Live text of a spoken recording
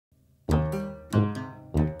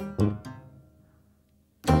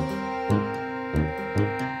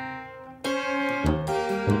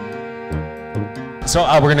So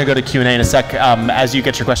we're going to go to Q&A in a sec. As you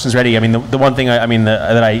get your questions ready, I mean, the one thing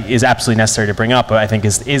that is absolutely necessary to bring up, I think,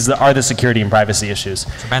 are the security and privacy issues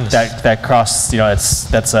that cross,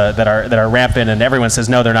 that are rampant, and everyone says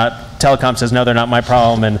no, they're not. Telecom says no, they're not my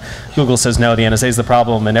problem, and Google says no, the NSA is the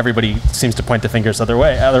problem, and everybody seems to point the fingers other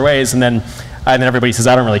ways, and then everybody says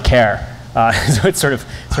I don't really care. So it's sort of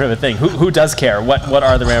a thing. Who does care? What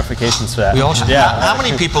are the ramifications for that? We also, how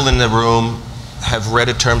many people in the room have read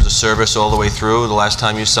a terms of service all the way through the last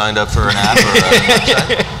time you signed up for an app or a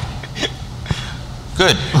website?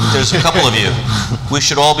 Good. There's a couple of you. We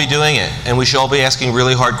should all be doing it, and we should all be asking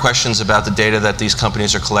really hard questions about the data that these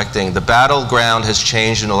companies are collecting. The battleground has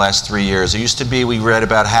changed in the last 3 years. It used to be we read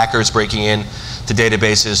about hackers breaking in to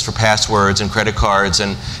databases for passwords and credit cards,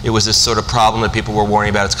 and it was this sort of problem that people were worrying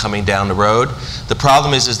about. It's coming down the road. The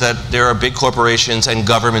problem is that there are big corporations and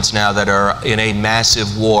governments now that are in a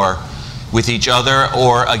massive war with each other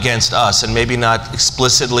or against us, and maybe not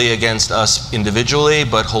explicitly against us individually,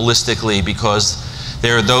 but holistically, because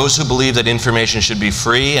there are those who believe that information should be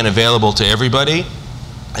free and available to everybody,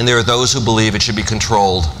 and there are those who believe it should be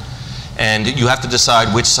controlled. And you have to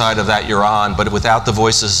decide which side of that you're on, but without the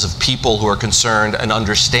voices of people who are concerned and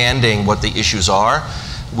understanding what the issues are,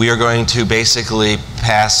 we are going to basically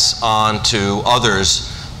pass on to others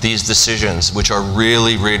these decisions, which are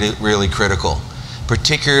really, really, really critical.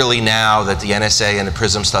 Particularly now that the NSA and the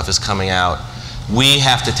PRISM stuff is coming out,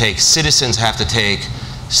 citizens have to take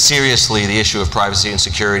seriously the issue of privacy and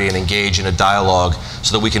security and engage in a dialogue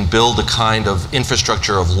so that we can build the kind of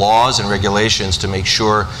infrastructure of laws and regulations to make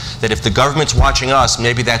sure that if the government's watching us,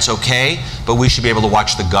 maybe that's okay, but we should be able to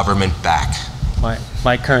watch the government back.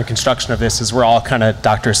 My current construction of this is we're all kind of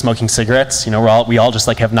doctors smoking cigarettes. You know, we all just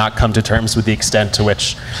like have not come to terms with the extent to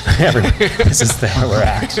which this is where we're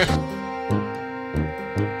at.